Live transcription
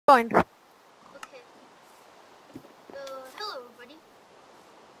Joined. Okay. Hello everybody.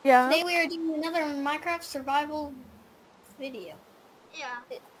 Yeah. Today we are doing another Minecraft survival video. Yeah,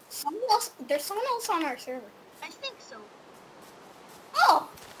 There's someone else on our server. I think so. Oh!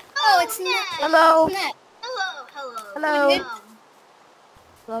 Oh, It's Net. Hello. Net. Hello. Hello.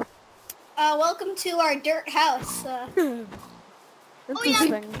 Welcome. Hello. Welcome to our dirt house. Interesting.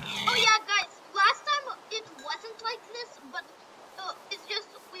 Oh yeah, guys. Last time it wasn't like this, but it's just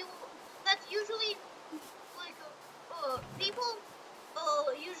that's usually like people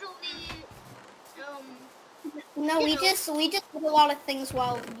usually No, you we know. just did a lot of things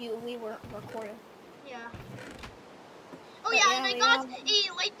while we weren't recording. Yeah. Oh But yeah, yeah, and I we got all-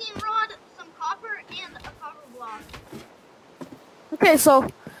 a lightning rod, some copper, and a copper block. Okay, so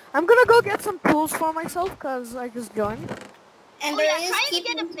I'm gonna go get some tools for myself because I just joined. And Oh there yeah, is trying to keep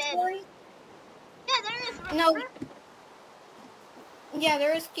get a bed. inventory. Yeah, there is. No. Remember? Yeah,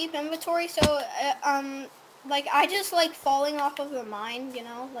 there is keep inventory. So like I just like falling off of the mine, you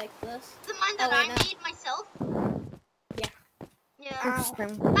know, like this. The mine that I made myself. Yeah. Yeah.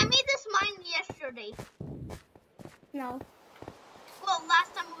 Interesting. I made this mine yesterday. No. Well,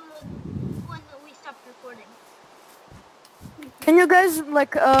 last time when we stopped recording. Can you guys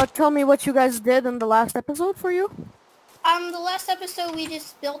like tell me what you guys did in the last episode for you? The last episode we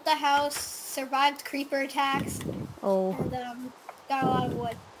just built the house, survived creeper attacks, Oh. and got a lot of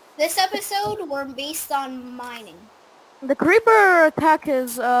wood. This episode we're based on mining. The creeper attack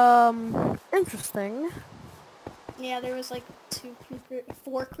is interesting. Yeah, there was like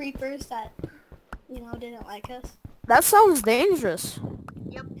 4 creepers that, you know, didn't like us. That sounds dangerous.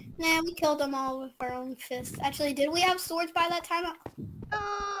 Yep. Nah, we killed them all with our own fists. Actually, did we have swords by that time?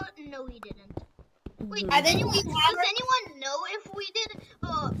 No, we didn't. Wait, I think does we had. anyone know if we did?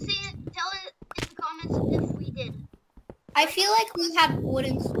 Tell it in the comments if we did. I feel like we had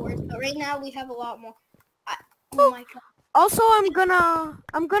wooden swords, but right now we have a lot more. Oh my god. Also, I'm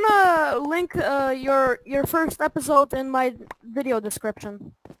gonna link your first episode in my video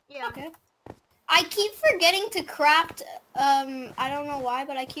description. Yeah. Okay. I keep forgetting to craft, I don't know why,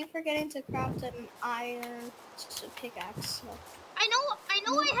 but I keep forgetting to craft an iron pickaxe. So. I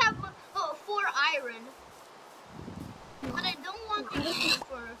know I have 4 iron, but I don't want to use them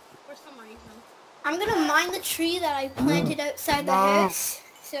for some reason. I'm gonna mine the tree that I planted outside the house,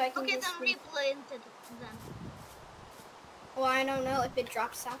 so I can Okay, just then replant it then. Well, I don't know if it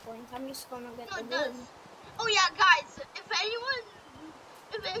drops saplings. I'm just gonna get No, the it wood. does. Oh yeah, guys, if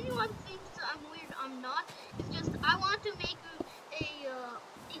anyone thinks I'm weird, I'm not. It's just I want to make a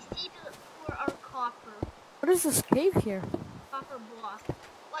seed for our copper What is this cave here? block.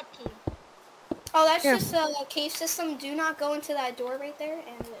 What cave? Oh, that's Here. just a cave system. Do not go into that door right there,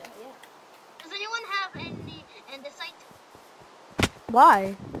 and yeah. Does anyone have any andesite?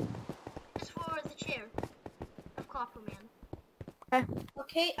 Why? Just for the chair of Copper Man.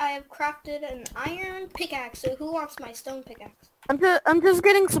 Okay, I have crafted an iron pickaxe. So who wants my stone pickaxe? I'm just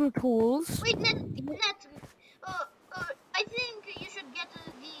getting some tools. Wait, Net. I think you should get the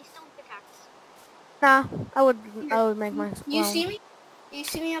stone pickaxe. Nah, I would make my. You see me? You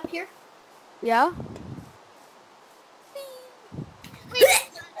see me up here? Yeah. Wait,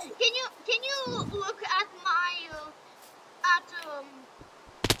 can you look at my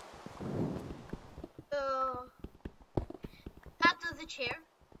at the chair?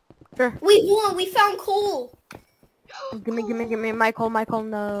 Sure. We won. We found coal. Give me, Michael, no.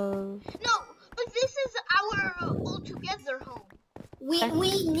 No, but this is our all together home. We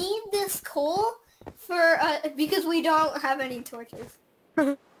need this coal for because we don't have any torches.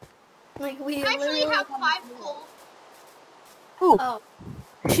 Like we I actually literally have 5 coal. Ooh, Oh.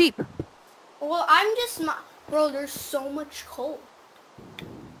 sheep. Well, I'm just not. Bro, there's so much coal.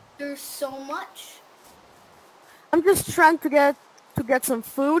 There's so much. I'm just trying to get some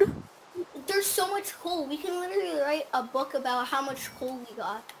food. There's so much coal. We can literally write a book about how much coal we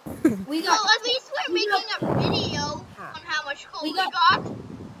got. We Well, got. at least we're making a video on how much coal we got.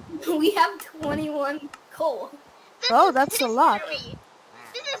 We have 21 coal. This Oh, is that's a lot. history.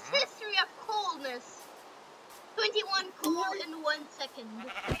 This is history of coalness. 21 coal in 1 second.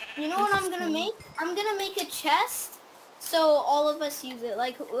 You know what I'm gonna make? I'm gonna make a chest, so all of us use it.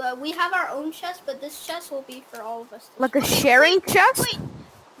 Like we have our own chest, but this chest will be for all of us. Like a sharing chest? Wait,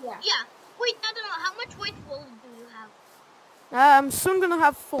 Yeah. yeah. Wait, I don't know. How much white wool do you have? I'm soon gonna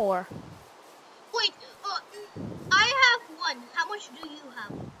have 4. Wait, I have 1. How much do you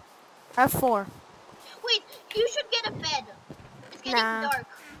have? I have 4. Wait, you should get a bed. It's getting Nah. dark.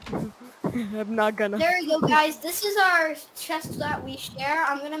 I'm not gonna. There we go, guys. This is our chest that we share.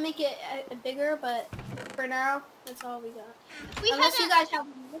 I'm gonna make it bigger, but for now, that's all we got. If we Unless had you guys have.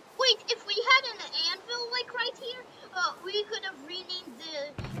 wait, if we had an anvil like right here, we could have renamed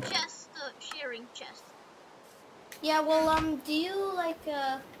the chest sharing chest. Yeah. Well, do you like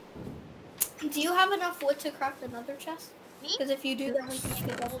do you have enough wood to craft another chest? Me? Because if you do, then we can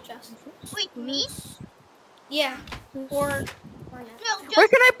make a double chest. Wait, me? Yeah. Or not. No, just Where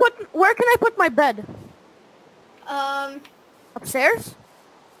can I put my bed? Upstairs?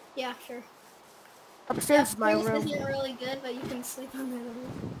 Yeah, sure. Upstairs is my Upstairs room. isn't really good, but you can sleep on the other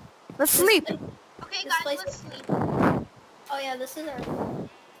room. Let's sleep. okay, This guys, place- let's sleep. Oh yeah, this is our.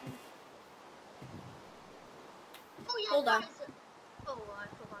 Oh yeah, Hold on. guys. Oh, I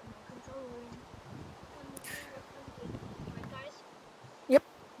forgot my controller. Right, guys. Yep.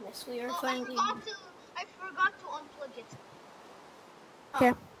 Yes, we are Oh, playing. I forgot to unplug it.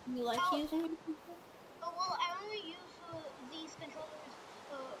 Okay. You like Oh. using it? Oh well, I only use these controllers.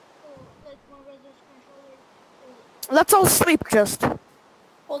 Like one Reso's controller. Let's all sleep just.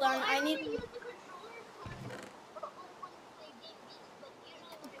 Hold on, I I only need. use the controller when we play game beats, but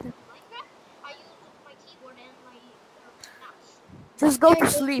usually when I play Minecraft, I use my keyboard and my mouse. Just go Here, to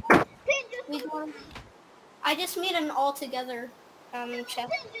sleep. Then just We go go- to sleep. I just made an all together chest. Then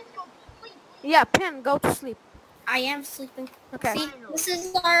just go to sleep. Yeah, Pin, go to sleep. I am sleeping. Okay. See, this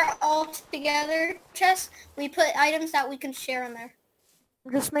is our all together chest. We put items that we can share in there.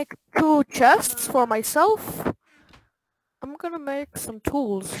 Just make 2 chests for myself. I'm gonna make some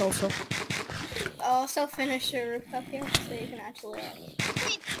tools also. Also finish your roof up here so you can actually.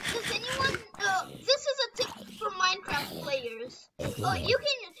 Wait, does anyone? This is a tip for Minecraft players. You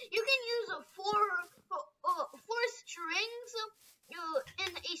can use four strings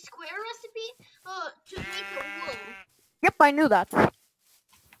in a square recipe to make a wool. Yep, I knew that.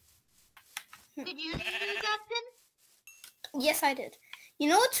 Did you use that, Pin? Yes, I did. You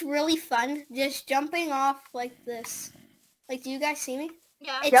know what's really fun? Just jumping off like this. Like, do you guys see me?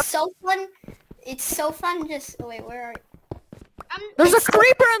 Yeah. It's so fun. It's so fun. Just wait, where are you? There's a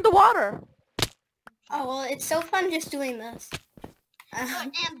creeper in the water. Oh well, it's so fun just doing this. And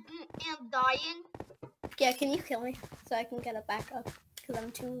dying. Yeah, can you kill me so I can get it back up? Because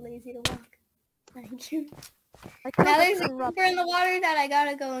I'm too lazy to walk. Thank you. Now there's a creeper in the water that I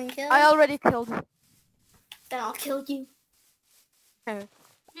gotta go and kill. I already killed. Then I'll kill you. Hey, No.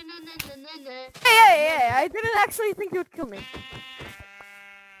 hey, I didn't actually think you would kill me.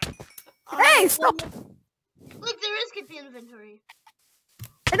 Hey, stop! Look, there is the inventory.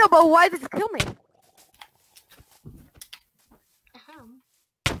 I know, but why did you kill me?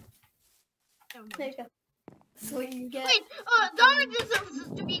 There you go. So what you get. Wait, Donna deserves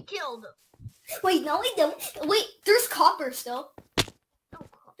to be killed. Wait, no, we don't. Wait, there's copper still. Oh,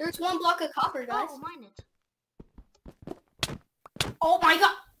 There's 1 block of copper, guys. oh, mine it. Oh my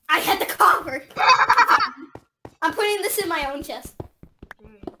god, I had the copper. I'm putting this in my own chest.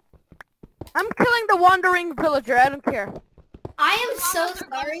 I'm killing the wandering villager, I don't care. I am so Llamas are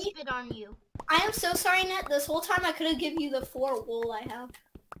gonna sorry. Spit on you. I am so sorry, Net. This whole time I could have given you the 4 wool I have.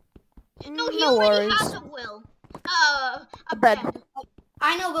 No, he No already worries. has a will. A bed. bed.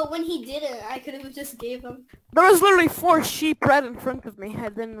 I know, but when he did it, I could have just gave him. There was literally 4 sheep right in front of me. I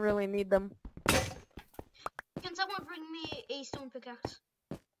didn't really need them. Can someone bring me a stone pickaxe?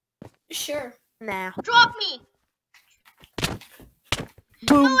 Sure. Nah. Drop me!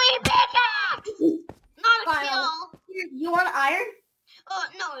 Boom. No, a pickaxe! Not a Fine, kill. You want iron?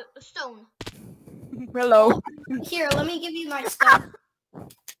 No, stone. Hello. Here, let me give you my stone.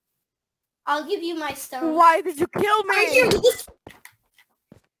 I'll give you my stone. Why did you kill me?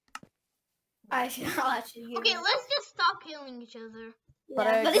 I'll actually give Okay, you. let's just stop killing each other. But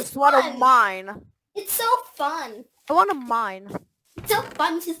Yeah, I but just it's want to fun. mine. It's so fun. I want to mine. It's so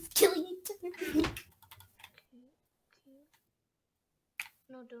fun just killing each other.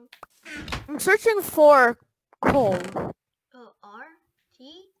 No, don't. I'm searching for coal. R?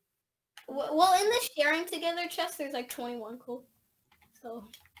 T? Well, in the sharing together chest, there's like 21 coal. So.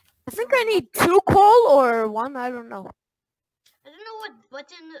 I think I need 2 coal or 1, I don't know. I don't know what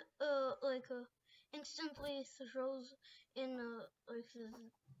button, instantly throws in,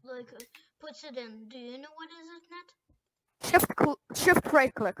 puts it in. Do you know what is it, Net? Shift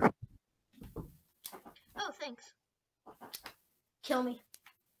right click. Oh, thanks. Kill me.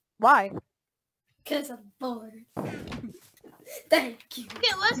 Why? Because I'm bored. Thank you.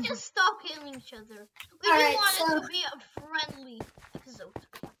 Okay, let's just stop killing each other. We do Alright, want so- it to be a friendly episode.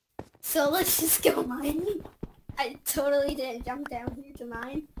 So let's just go mining. I totally didn't jump down here to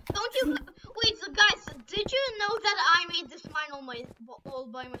mine. Don't you? Wait, so guys, did you know that I made this mine all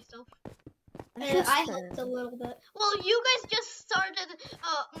by myself? And I helped a little bit. Well, you guys just started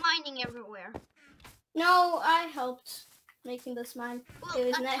mining everywhere. No, I helped making this mine. Well, it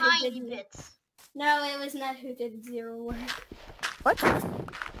was a Net tiny who did bit. No, it was Net who did 0 work. What?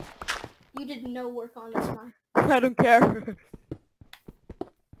 You did no work on this mine. I don't care.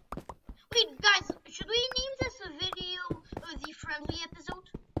 Wait, guys, should we name this a video the friendly episode?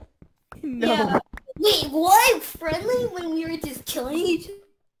 No. Yeah. Wait, what? Friendly when we were just killing each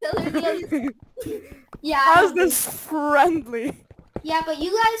other the other Yeah. How's this friendly? Yeah, but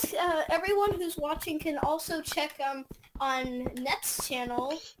you guys, everyone who's watching can also check on Net's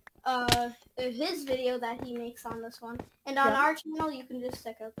channel, his video that he makes on this one, and on our channel you can just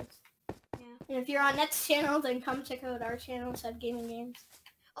check out this. Yeah. And if you're on Net's channel, then come check out our channel, Sad Gaming Games.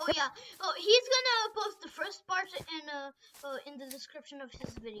 Oh yeah. Oh, he's gonna post the first part in the description of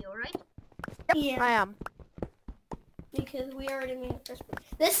his video, right? Yep, Yeah. I am. Because we already made the first part.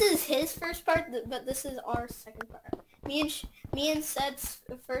 This is his first part, but this is our second part. Me and Sed's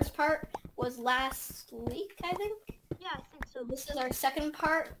first part was last week, I think. Yeah, I think so. So this is our second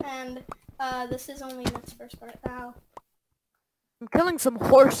part, and this is only Net's first part now. I'm killing some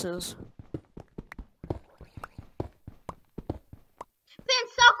horses. Ben,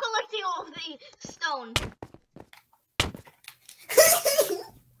 stop collecting all of the stone.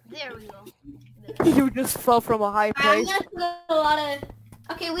 There we go. There. You just fell from a high I'm place. gonna put a lot of...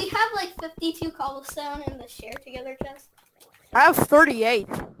 Okay, we have like 52 cobblestone in the share together chest. I have 38.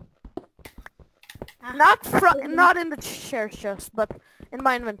 Not in the share chest, but in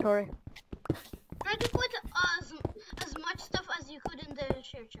my inventory. Try to put as much stuff as you could in the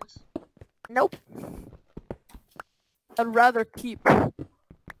share chest. Nope. I'd rather keep. But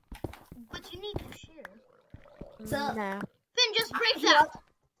you need to share. So, Nah. Then just break that.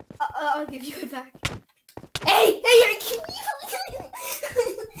 I'll give you it back. Hey, you're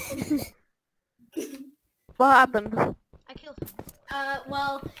What happened? I killed him.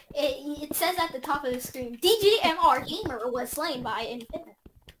 well, it says at the top of the screen, DJMR Gamer was slain by Infinite.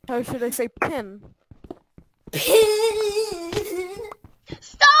 How should I say pin?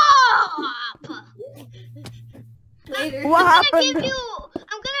 Stop! Later. What I'm happened?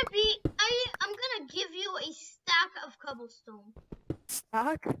 gonna give you a stack of cobblestone.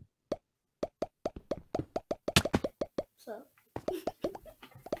 Stack? So.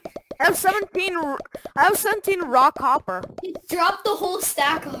 I have 17 rock hopper. You dropped the whole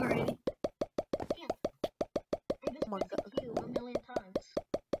stack already. Yeah. I just my messaged you a million times.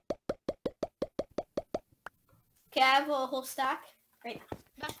 Okay, I have a whole stack right now.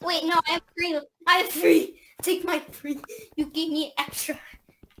 That's the Wait, whole no, I have 3. I have 3. Take my 3. You gave me extra.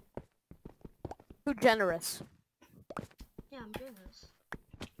 Too generous. Yeah, I'm doing this.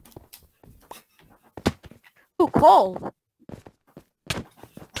 Too cold.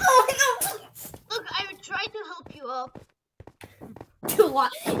 Oh no, please. Look, I tried to help you out. To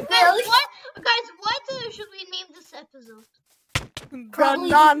what? Guys, Really? what should we name this episode? The Probably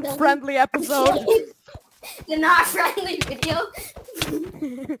non-friendly episode. The not friendly video.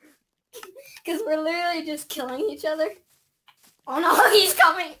 Because we're literally just killing each other. Oh no, he's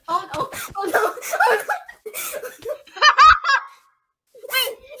coming. Oh no. Oh no. Oh no.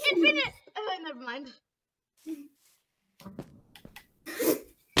 Wait, Infinite. Oh, never mind.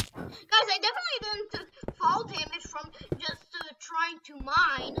 Guys, I definitely didn't fall damage from just trying to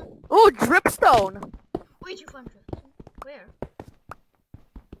mine. Oh, dripstone. Where'd you find it? Where?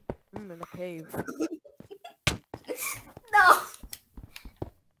 In a cave. No.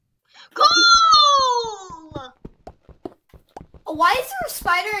 Cool! Why is there a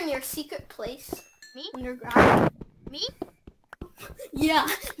spider in your secret place? Me? Underground. Me? Yeah,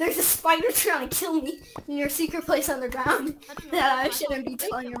 there's a spider trying to kill me in your secret place underground I don't know. that I shouldn't be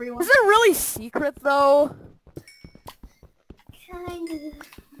telling everyone. Is it really secret though? Kind of.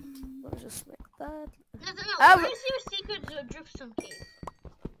 Let's just make that. No. Where's your secret dripstone cave?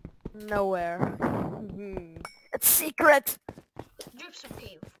 Nowhere. It's secret. Dripstone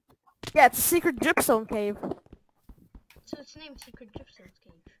cave. Yeah, it's a secret dripstone cave. So it's named Secret Dripstone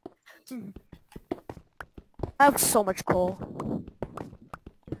Cave. I have so much coal.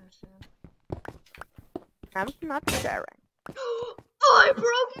 You understand? I'm not sharing. Oh, I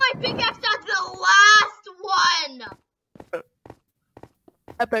broke my pickaxe at the last one!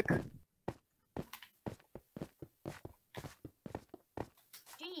 Epic.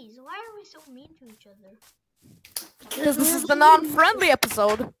 Jeez, why are we so mean to each other? Because this is the non-friendly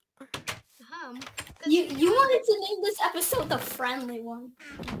episode. You wanted to name this episode the friendly one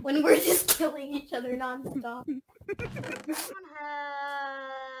when we're just killing each other non-stop. Does someone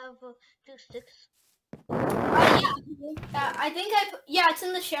have 2 sticks? Yeah, I think yeah, it's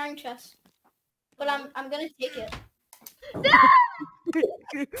in the sharing chest. but I'm gonna take it. I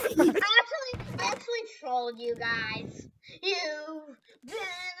actually trolled you guys. You've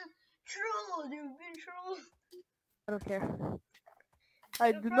been trolled. You've been trolled. I don't care. I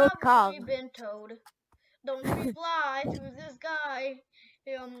You've do not probably count. been told. Don't reply to this guy.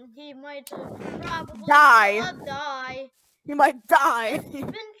 He might probably Die. die. You might die. It's been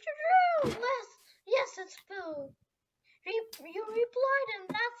true. Yes, it's Boo. You replied, and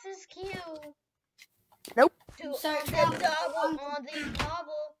that's his cue. Nope. To Sorry, on the double, on the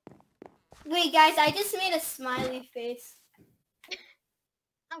double. Wait, guys, I just made a smiley face.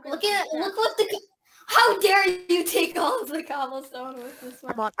 I'm gonna Look what the. How dare you take all of the cobblestone with this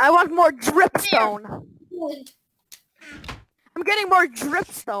one? Come on. I want more dripstone. I'm getting more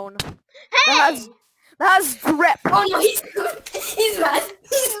dripstone. Hey! That has drip. Oh no, he's mad. He's mad.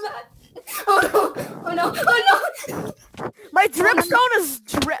 Oh no! Oh no! Oh no! My dripstone is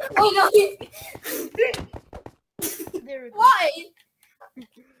drip. Oh no! There we go. Why?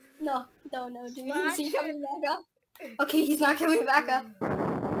 No, dude. Is he coming back up? Okay, he's not coming back up.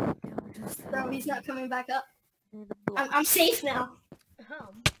 Bro, he's not coming back up. I'm safe now.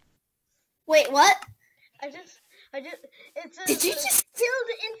 Wait, what? It's a, Did you just killed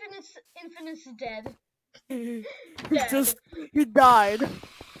Infinite's dead. He died.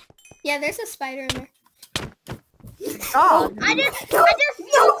 Yeah, there's a spider in there. God. I just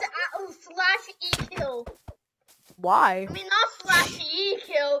used slash E kill. Why? I mean not slash E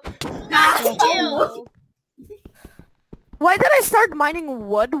kill. Slash kill. Why did I start mining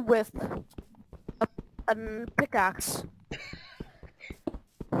wood with a pickaxe?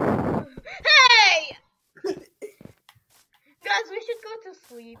 Hey! Guys, we should go to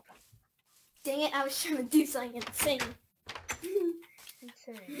sleep. Dang it, I was trying to do something insane.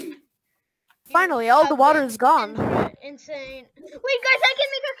 Insane. Finally, all the water is gone. Insane. Wait, guys, I can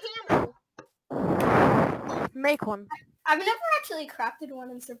make a candle. Make one. I've never actually crafted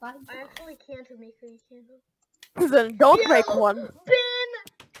one and survived. I actually can't make a candle. Then don't make one. Been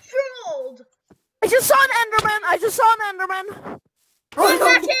trolled. I just saw an Enderman. Run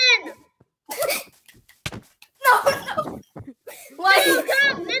back in. No. Why?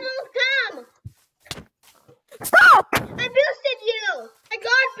 Middle come. Stop! I boosted you. I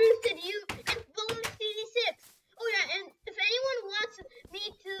God boosted you in Balloon CD6. Oh yeah, and if anyone wants me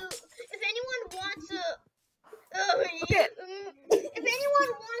to, if anyone wants if anyone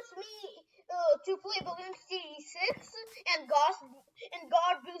wants me to play Balloon CD6 and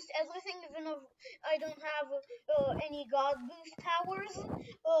God boost everything, even if I don't have any God boost towers,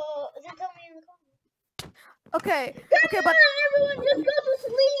 then tell me in the comments. Okay, Come but on, everyone, just go to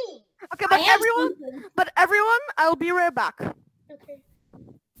sleep. okay, but everyone, I'll be right back. Okay.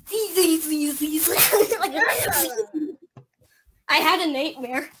 Please. I had a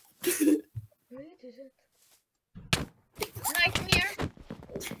nightmare. Wait, is it? Nightmare?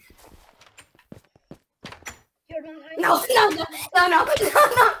 You're not hiding? No.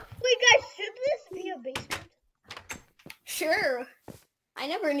 Wait, guys, should this be a basement? Sure. I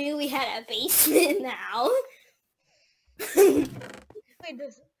never knew we had a basement now. Wait,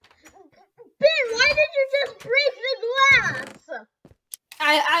 this. Ben, why did you just break the glass?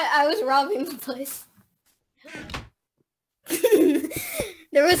 I was robbing the place.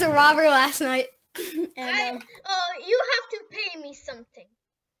 There was a robber last night. And you have to pay me something.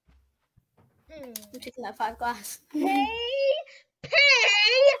 I'm taking that 5 glass. Pay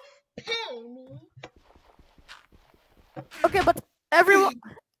me. Okay, but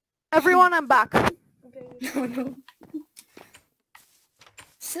everyone, I'm back. Okay. No.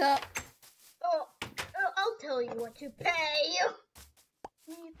 So, I'll tell you what to pay.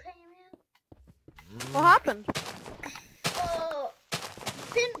 Can you pay me? What happened?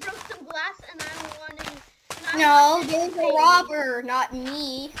 Finn broke some glass and I'm wanting. no, there's a robber, not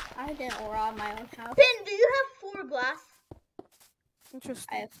me. I didn't rob my own house. Finn, do you have 4 glass? Interesting.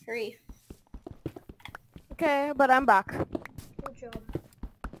 I have 3. Okay, but I'm back. Good job.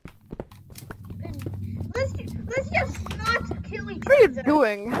 Finn, let's just not kill each other. What are you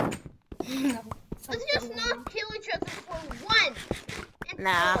doing? Let's just not kill each other for once.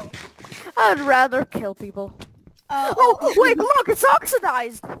 Nah. I'd rather kill people. Oh, Wait, look, it's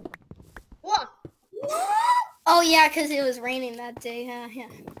oxidized. What? Oh yeah, because it was raining that day. Yeah.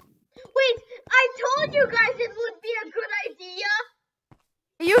 Wait, I told you guys it would be a good idea.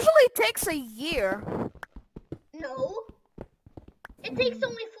 It usually takes a year. No. It takes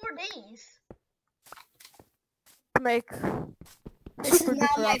only 4 days. To make This is super not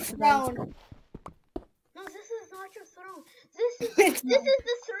duper my oxidized. throne. No, this is not your throne. This is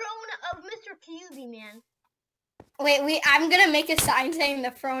the throne of Mr. QB, man. Wait, I'm gonna make a sign saying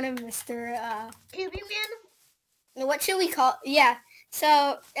the throne of Mr. QB Man? What should we call? Yeah.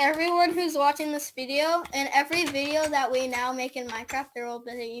 So everyone who's watching this video, and every video that we now make in Minecraft, there will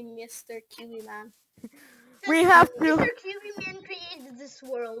be Mr. QB Man. We have Mr. to. QB Man created this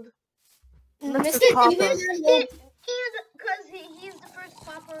world. Mr. Mr. Popper. QB Man will, Because he's the first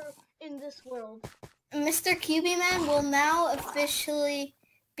popper in this world. Mr. QB Man will now officially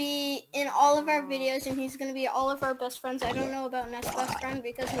be in all of our videos, and he's gonna be all of our best friends. I don't know about Nest's best friend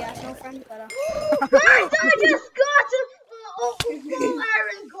because he has no friends, but Guys, I just got full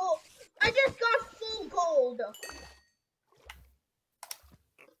iron gold. I just got full gold.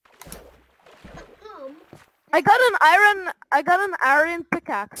 I got an iron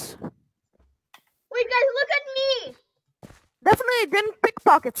pickaxe. Wait, guys, look at me. Definitely didn't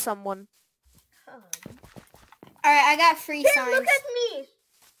pickpocket someone. alright, I got free Then signs. look at me.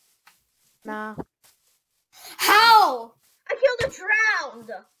 Nah. How? I killed a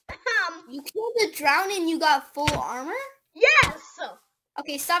drowned. You killed the drowned and you got full armor? Yes.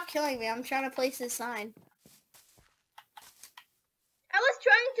 Okay, stop killing me. I'm trying to place this sign. I was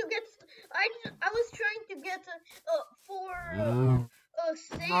trying to get. I was trying to get for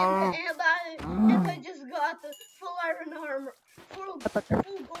sand, and I just got full iron armor, full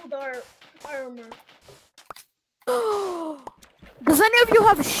gold armor. Does any of you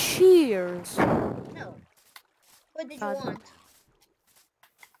have shears? No. What did you want?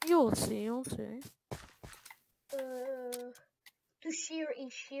 You'll see, you'll see. To shear a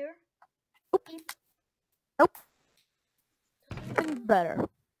shear? Nope. Something better.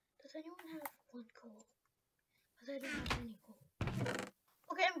 Does anyone have one gold? Because I don't have any gold.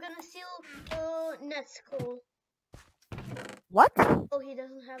 Okay, I'm gonna steal Net's coal. What? Oh, he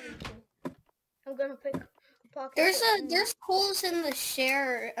doesn't have any coal. I'm gonna pick a pocket. There's coals in the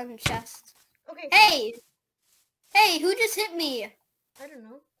share chest. Okay. Hey, who just hit me? I don't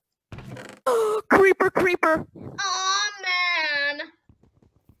know. Creeper. Aw, man.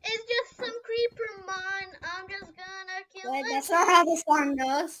 It's just some creeper mine. I'm just gonna kill Wait, it. that's not how this song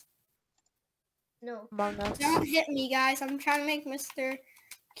goes. No. Among Us. Don't hit me, guys. I'm trying to make Mr.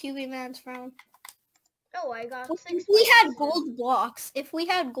 QB Man's frown. Oh, I got If 6 we had pieces. gold blocks,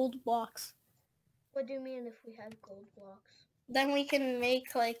 What do you mean if we had gold blocks? then we can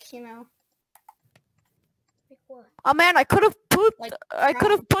make like, Like what? Oh man, I could have Like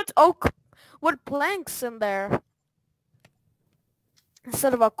put oak wood planks in there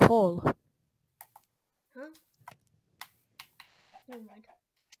instead of a coal. Huh? Never mind.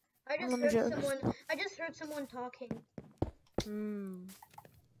 Let me just- I just heard someone talking.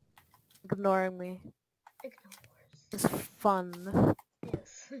 Ignoring me. Ignores. It's fun.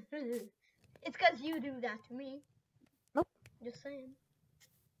 Yes. It's because you do that to me. Nope. Just saying.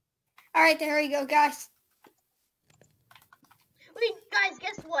 Alright, there we go, guys. Wait, guys,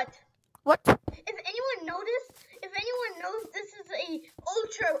 guess what? What? If anyone knows, this is a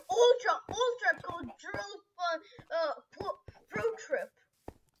ultra cool drill pro trip.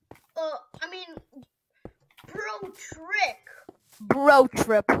 Pro trick. Bro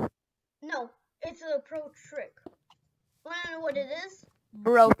trip. No, it's a pro trick. Wanna know what it is?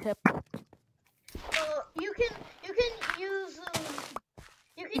 Bro tip. You can use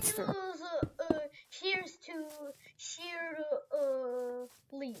shears to shear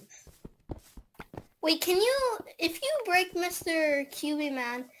leaves. Wait, if you break Mr. QB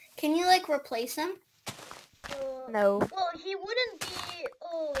Man, can you like replace him? No. Well, he wouldn't be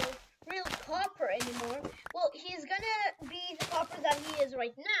real copper anymore. Well, he's gonna be the copper that he is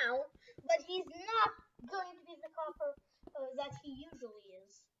right now, but he's not going to be the copper that he usually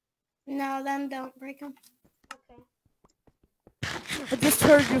is. No, then don't break him. Okay. I just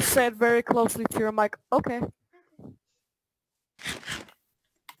heard you say it very closely to your mic. Okay.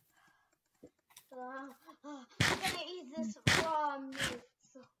 I'm gonna eat this raw meat.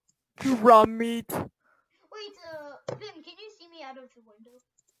 Raw meat. Wait, Finn, can you see me out of the window?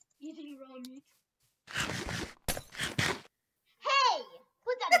 Eating raw meat. Hey!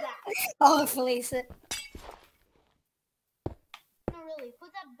 Put that back! I'll replace it. No, really,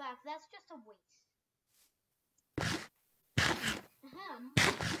 put that back. That's just a waste.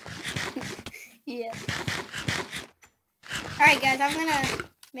 Yeah. Alright, guys, I'm gonna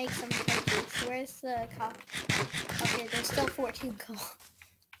make some cookies. Where's the coffee? Okay, there's still 14 coal.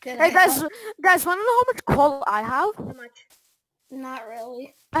 Good. Hey guys, wanna know how much coal I have? How much? Not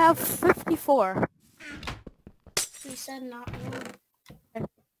really. I have 54. You said not really.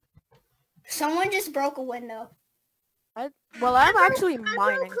 Someone just broke a window. Well, I'm actually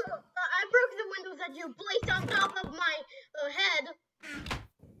mining. I broke the windows that you placed on top of my head.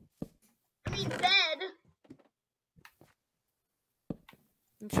 I mean bed.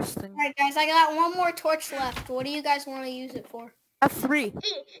 Interesting. Alright guys, I got one more torch left. What do you guys want to use it for? I have 3.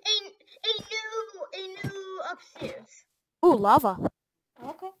 A new upstairs. Ooh, lava.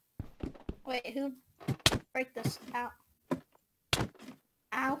 Okay. Wait, who break this? Ow. Ow.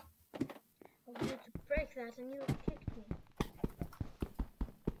 I wanted to break that and you kicked me.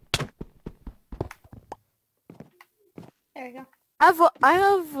 There we go. I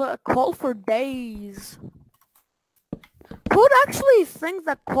have coal for days. Who would actually think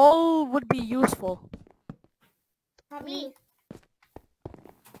that coal would be useful? Not me.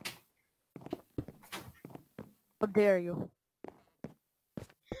 How dare you?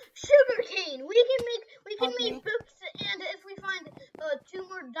 Sugarcane. We can Okay. make books, and if we find 2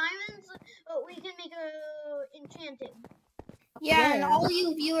 more diamonds, we can make enchanting. Yeah, and all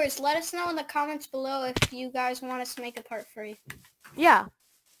you viewers, let us know in the comments below if you guys want us to make a part 3. Yeah.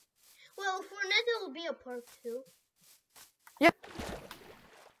 Well, for net it'll be a part 2. Yep.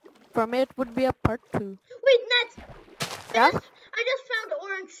 For me, it would be a part 2. Wait, Net. Yeah? I just found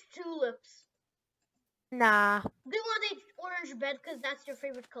orange tulips. Nah. Do you want a orange bed? Cause that's your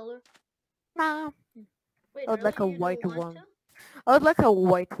favorite color. Nah. Wait, I would like a really? You don't white want one. to? I would like a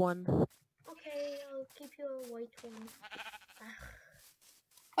white one. Okay, I'll keep you a white one.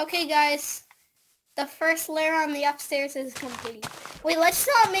 Okay, guys. The first layer on the upstairs is complete. Wait, let's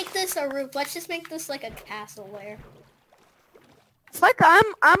not make this a roof. Let's just make this like a castle layer. It's like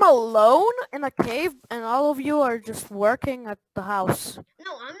I'm alone in a cave and all of you are just working at the house.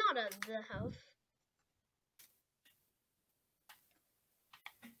 No, I'm not at the house.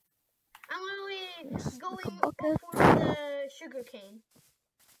 I'm literally going bucket. for the sugarcane.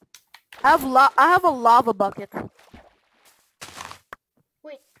 I have a lava bucket.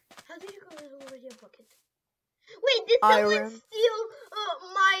 Wait, how did you go with already a bucket? Wait, did someone Iron. steal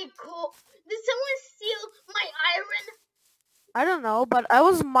my coal? Did someone steal my iron? I don't know, but I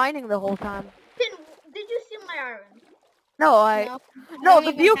was mining the whole time. Did you steal my iron? No, I No,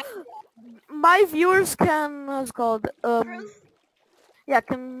 the view my viewers can what's it called Proof? yeah,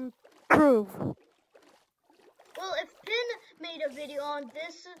 can prove. Well, if Pin made a video on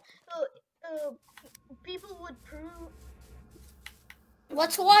this, people would prove.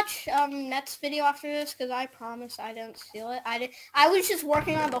 Let's watch Net's video after this, because I promise I didn't steal it. I was just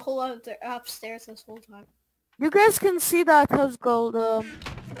working on the whole other upstairs this whole time. You guys can see that what's it called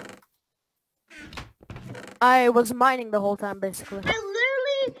I was mining the whole time basically. I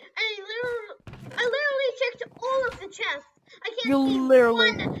literally checked all of the chests. I can't You see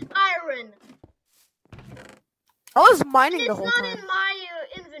literally- one iron. I was mining And the it's whole not time. in my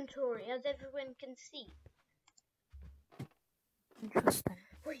inventory, as everyone can see. Interesting.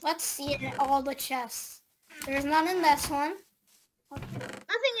 Let's see it in all the chests. There's none in this one.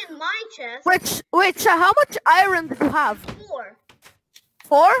 Nothing in my chest. Wait, how much iron did you have? 4.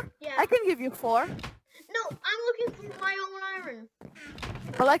 4? Yeah. I can give you 4. No, I'm looking for my own iron.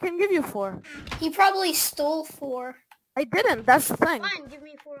 Well, I can give you 4. He probably stole 4. I didn't, that's the thing. Fine, give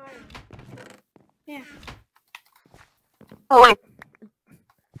me 4 iron. Yeah. Oh wait.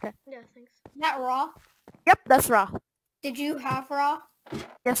 Yeah, thanks. Is that raw? Yep, that's raw. Did you have raw?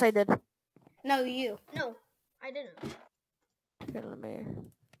 Yes, I did. No, you. No, I didn't. Okay, let me...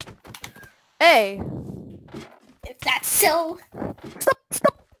 Hey! If that's so.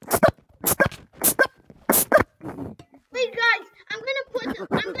 Stop! Wait, guys, I'm gonna put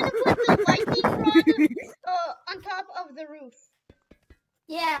the lightning rod on top of the roof.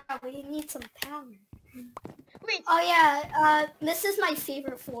 Yeah, we need some power. Wait. Oh yeah, this is my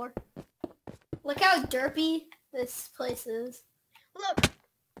favorite floor. Look how derpy this place is. Look.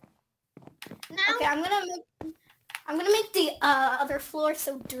 Now. Okay, I'm gonna make the other floor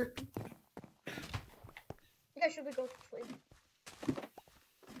so derpy. Yeah, should we go to sleep?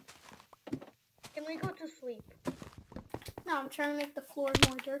 Can we go to sleep? No, I'm trying to make the floor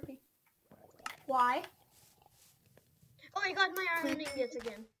more derpy. Why? Oh, I got my iron ingots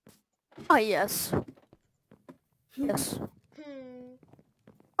again. Oh, yes. Yes. Hmm.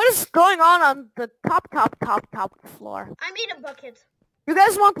 What is going on the top floor? I made a bucket. You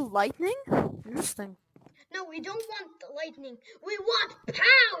guys want lightning? Interesting. No, we don't want the lightning. We want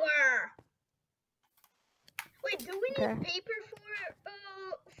power. Wait, do we need paper for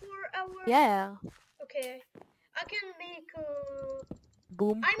our? Yeah. Okay, I can make.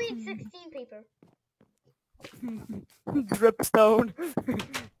 Boom. I made 16 paper. Dripstone.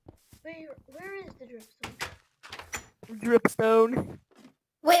 Where is the dripstone? Dripstone.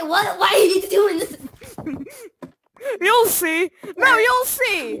 Wait, what? Why are you doing this? You'll see. No, you'll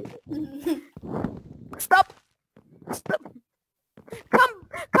see. Stop.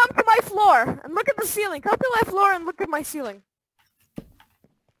 Come to my floor and look at the ceiling. Come to my floor and look at my ceiling.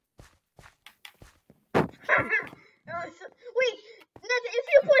 Wait, if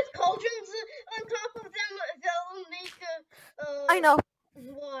you put cauldrons on top of them, they'll make I know.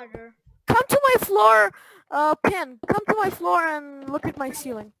 water. Come to my floor, Pin. Come to my floor and look at my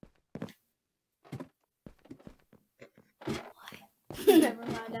ceiling. Never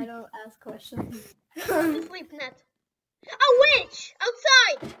mind, I don't ask questions. Go to sleep, Net. A witch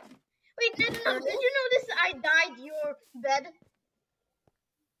outside. Wait, Net, no, did you notice I dyed your bed?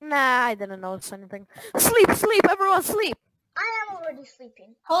 Nah, I didn't notice anything. Sleep, sleep, everyone sleep. I am already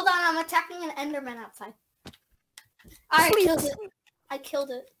sleeping. Hold on, I'm attacking an Enderman outside. I Sleep, killed it. sleep. I killed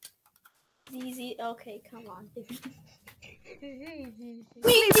it. Easy. Okay, come on.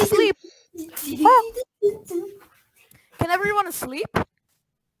 Sleep, sleep. Oh. Can everyone sleep?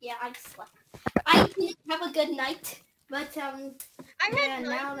 Yeah, I slept. I didn't have a good night, but I yeah, had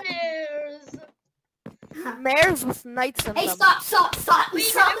now nightmares. Mares with nights in Hey, them. stop! Wait,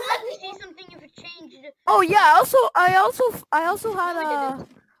 Stop. I want to see something if it changed. Oh yeah, I also had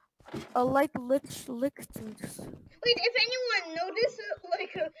a light lich. Wait, if anyone noticed,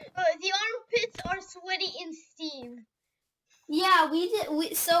 the armpits are sweaty and steam. Yeah, we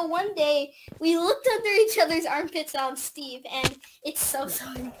did. So one day we looked under each other's armpits on Steve, and it's so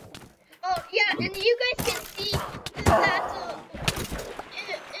sorry. Oh yeah, and you guys can see that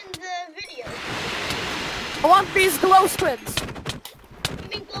in the video. I want these glow squids. You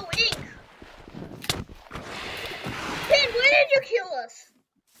mean glow ink? Ben, why did you kill us?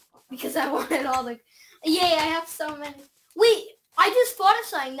 Because I wanted all the... Yay, I have so many. Wait, I just thought of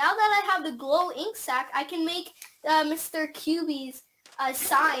something. Now that I have the glow ink sack, I can make Mr. QB's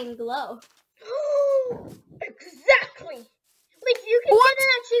sign glow. Exactly. Like you can get an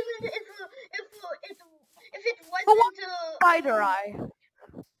achievement if it wasn't Spider eye.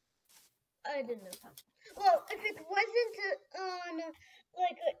 I don't know. Well, if it wasn't on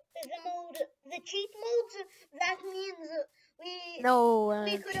the mode, the cheat modes, that means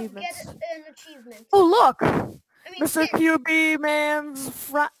we could have get an achievement. Oh look, I mean, Mr. QB man's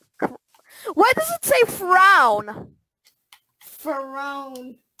Why does it say frown?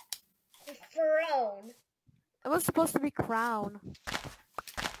 Frown. Frown. It was supposed to be crown.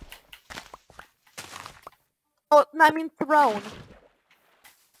 Oh, I mean throne.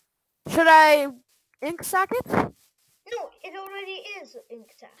 Should I ink sack it? No, it already is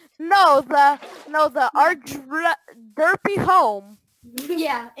ink sack. No, our derpy home.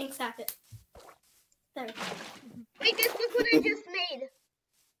 Yeah, ink sack it. There. Wait, just look what I just made.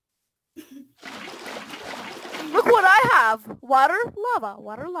 Look what I have. Water, lava,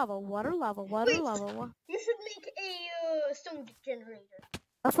 water, lava, water, lava, water, Wait, lava. You should make a stone generator.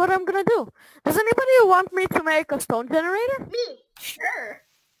 That's what I'm gonna do. Does anybody want me to make a stone generator? Me. Sure.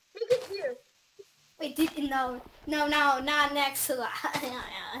 Make it here. Wait, no, not next to that.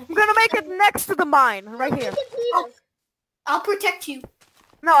 I'm gonna make it next to the mine, right here. Make it here. I'll protect you.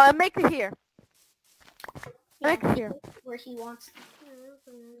 No, I'll make it here. Yeah, Make it here. where he wants.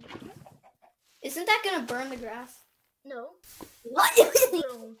 Isn't that gonna burn the grass? No. What?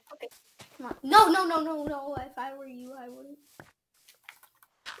 No. Okay. Come on. No. If I were you, I wouldn't.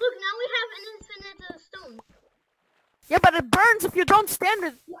 Look, now we have an infinite stone. Yeah, but it burns if you don't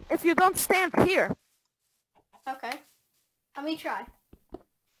stand here. Okay. Let me try.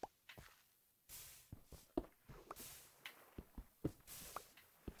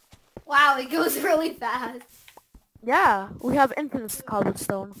 Wow, it goes really fast. Yeah, we have infinite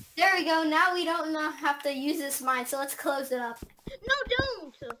cobblestone. There we go. Now we don't have to use this mine, so let's close it up. No,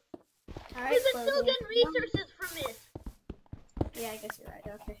 don't. All right, We can close still it. get resources from it. Yeah, I guess you're right.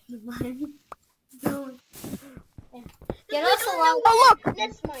 Okay. Mine. No. Yeah. Get We us a don't lot. know Oh, what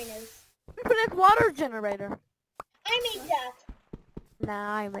next mine is. Infinite water generator. I made that.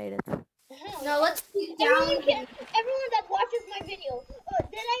 Nah, I made it. No, let's keep down. Everyone that watches my video,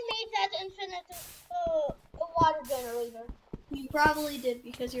 then I made that infinite water generator. You probably did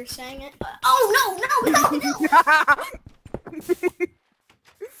because you're saying it. Oh no!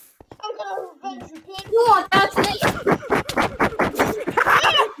 I'm gonna revenge you, kid. You want that snake?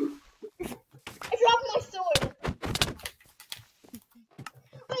 I dropped my sword.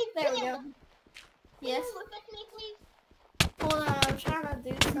 Wait, There we Kim, go. Yes. Can you look at me, please? Hold on, I'm trying to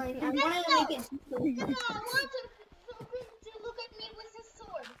do something. I wanted to make it. No, I want to look at me with his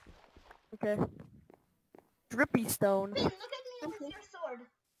sword. Okay. Drippy stone. Ben, look at me with your sword.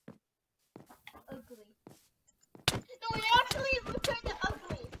 Ugly. No, it actually looks kind of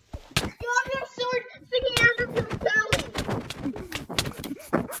ugly. You have your sword sticking out of your belly.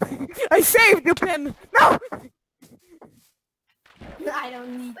 I saved you, Pin. No. I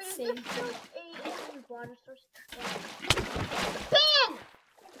don't need Wait, is save. this still a water source? Ben!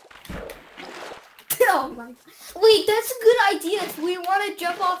 Oh my. Wait, that's a good idea. If we want to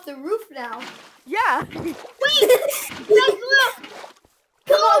jump off the roof now. Yeah. Wait, guys, look.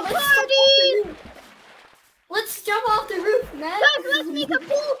 Come on, Pool let's jump off the party. roof. Let's jump off the roof, man. Guys, let's make a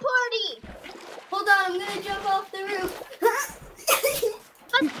pool party. Hold on, I'm gonna jump off the roof.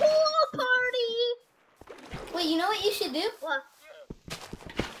 A pool party. Wait, you know what you should do? What?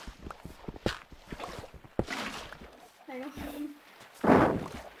 I know.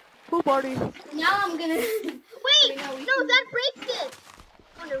 Pool party. Now I'm gonna. Wait, no, that breaks it.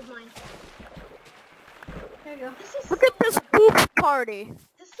 Oh, never mind. There you go. This is Look at this poop party.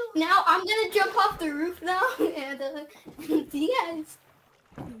 This is so. Now I'm gonna jump off the roof now and see you guys.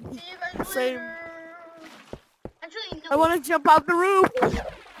 See you guys Same. later. Actually, no. I want to jump off the roof.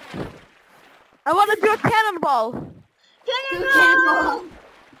 I want to do a cannonball. Do Cannonball! cannonball.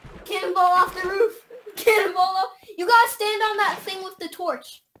 Cannonball off the roof. Cannonball off. You gotta stand on that thing with the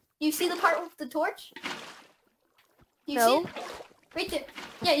torch. You see the part with the torch? You No. see it? Right there.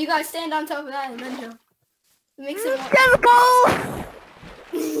 Yeah, you gotta stand on top of that and then jump. It makes it more. Cannonball!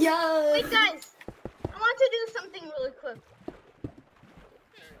 Yeah. Wait, guys. I want to do something really quick.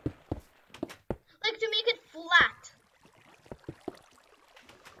 Like to make it flat.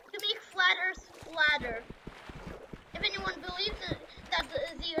 To make flatter flatter. If anyone believes that the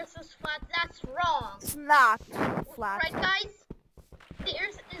earth is flat, that's wrong. It's not flat. Right, guys? The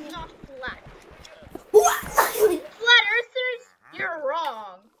earth is not flat. What? Flat earthers, you're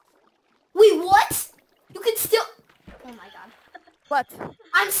wrong. Wait, what? You can still. Oh my god. What?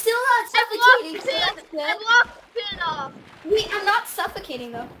 I'm still not I suffocating. blocked So pin. that's I good. blocked pin off. Wait, I'm not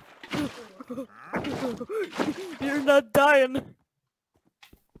suffocating though. You're not dying.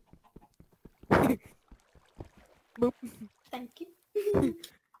 Boop. Thank you.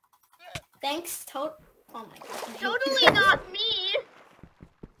 Thanks, Oh my god. Totally not me.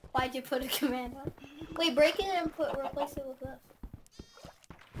 Why'd you put a command on? Wait, break it and replace it with this.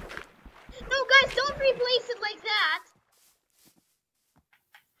 No, guys, don't replace it like that.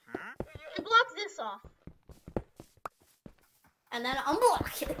 And block this off. And then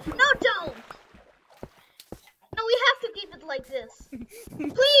unblock it. No, don't. No, we have to keep it like this.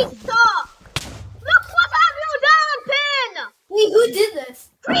 Please stop. Look what have you done, Pin? Wait, who did this?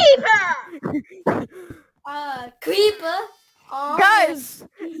 Creeper. Creeper. Oh. Guys,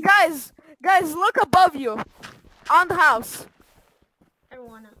 look above you. On the house. I don't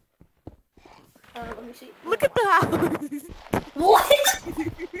wanna. Let me see. Look at the house. What?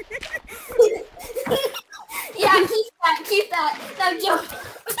 Yeah, keep that. Now jump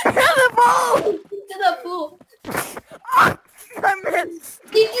Cannonball! to the pool. Ah, I missed.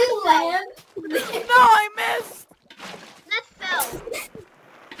 Did you land? No, I missed. That fell.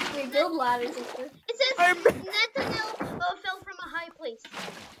 Wait, build ladders. Sister. It says I'm- Nathaniel fell from a high place.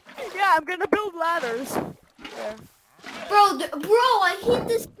 Yeah, I'm gonna build ladders. There. Bro, I hate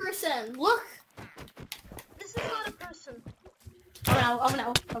this person. Look. This is not a person. Oh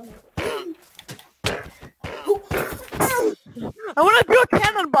no. I wanna do a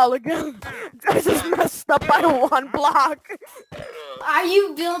cannonball again. I just messed up by one block. Are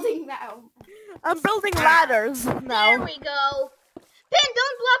you building now? I'm building ladders There now. we go. Pin,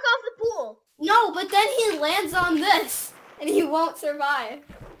 don't block off the pool. No, but then he lands on this, and he won't survive.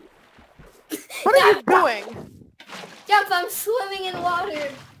 What are you doing? Jump, I'm swimming in water.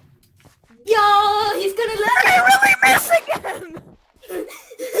 Yo, he's gonna I really miss again.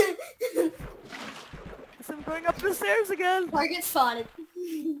 Guess I'm going up the stairs again. Target spotted.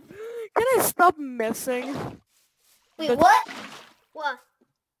 Can I stop missing? Wait, But- what? What?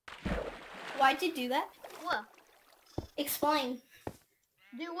 Why'd you do that? What? Explain.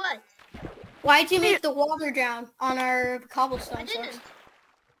 Do what? Why'd you make the water drown on our cobblestone I source? didn't.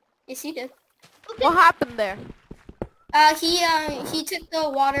 Yes, you did. Okay. What happened there? He took the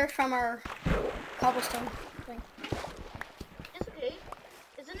water from our cobblestone thing. It's okay.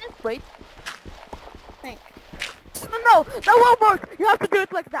 Isn't it? Wait. Think. No, that won't work. You have to do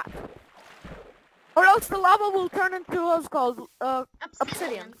it like that. Or else the lava will turn into what's called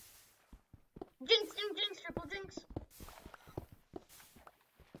obsidian. Jinx, triple jinx.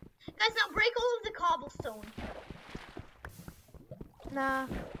 Guys, now break all of the cobblestone. Nah.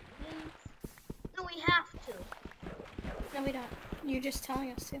 Jinx. No, we have to. No, we don't. You're just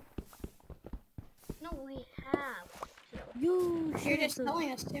telling us to. No, we have to. You You're just should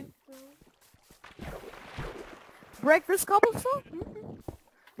telling us to. break this cobblestone?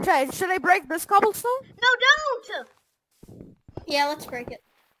 Should I break this cobblestone? No, don't! Yeah, let's break it.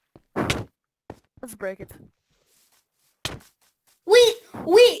 Let's break it. Wait,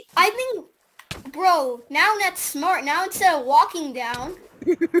 I think, bro, now that's smart. Now instead of walking down,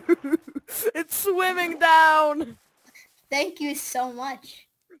 It's swimming down. Thank you so much.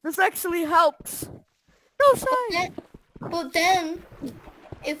 This actually helps. No side. But then,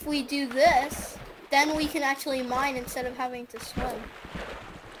 if we do this, then we can actually mine instead of having to swim.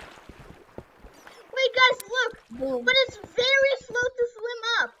 Wait, guys, look. Boom. But it's very slow to swim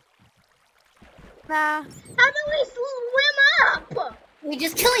up. Nah. How do we swim up? We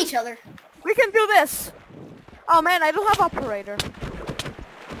just kill each other. We can do this. Oh man, I don't have operator.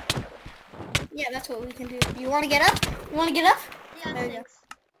 Yeah, that's what we can do. You want to get up? You want to get up? Yeah, There you thanks.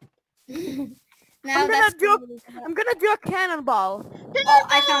 go. Now I'm that's gonna do a cannonball. Oh,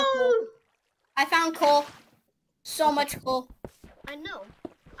 I found coal. I found coal. So much coal. I know.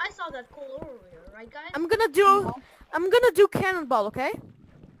 I saw that coal earlier, right, guys? I'm gonna do cannonball, okay?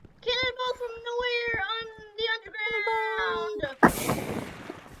 Cannonball from nowhere on the underground.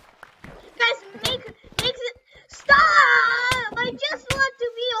 Guys, make it stop! I just want to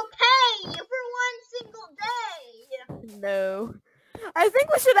be okay for one single day. No. I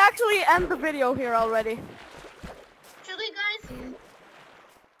think we should actually end the video here already. Should we, guys?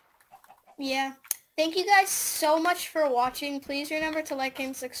 Yeah. Thank you guys so much for watching. Please remember to like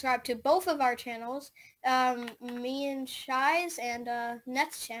and subscribe to both of our channels. Me and Shy's and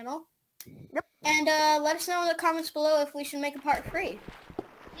Net's channel. Yep. And let us know in the comments below if we should make a part 3.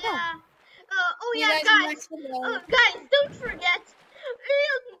 Yeah. Oh See yeah, you guys in the guys. next video. Guys,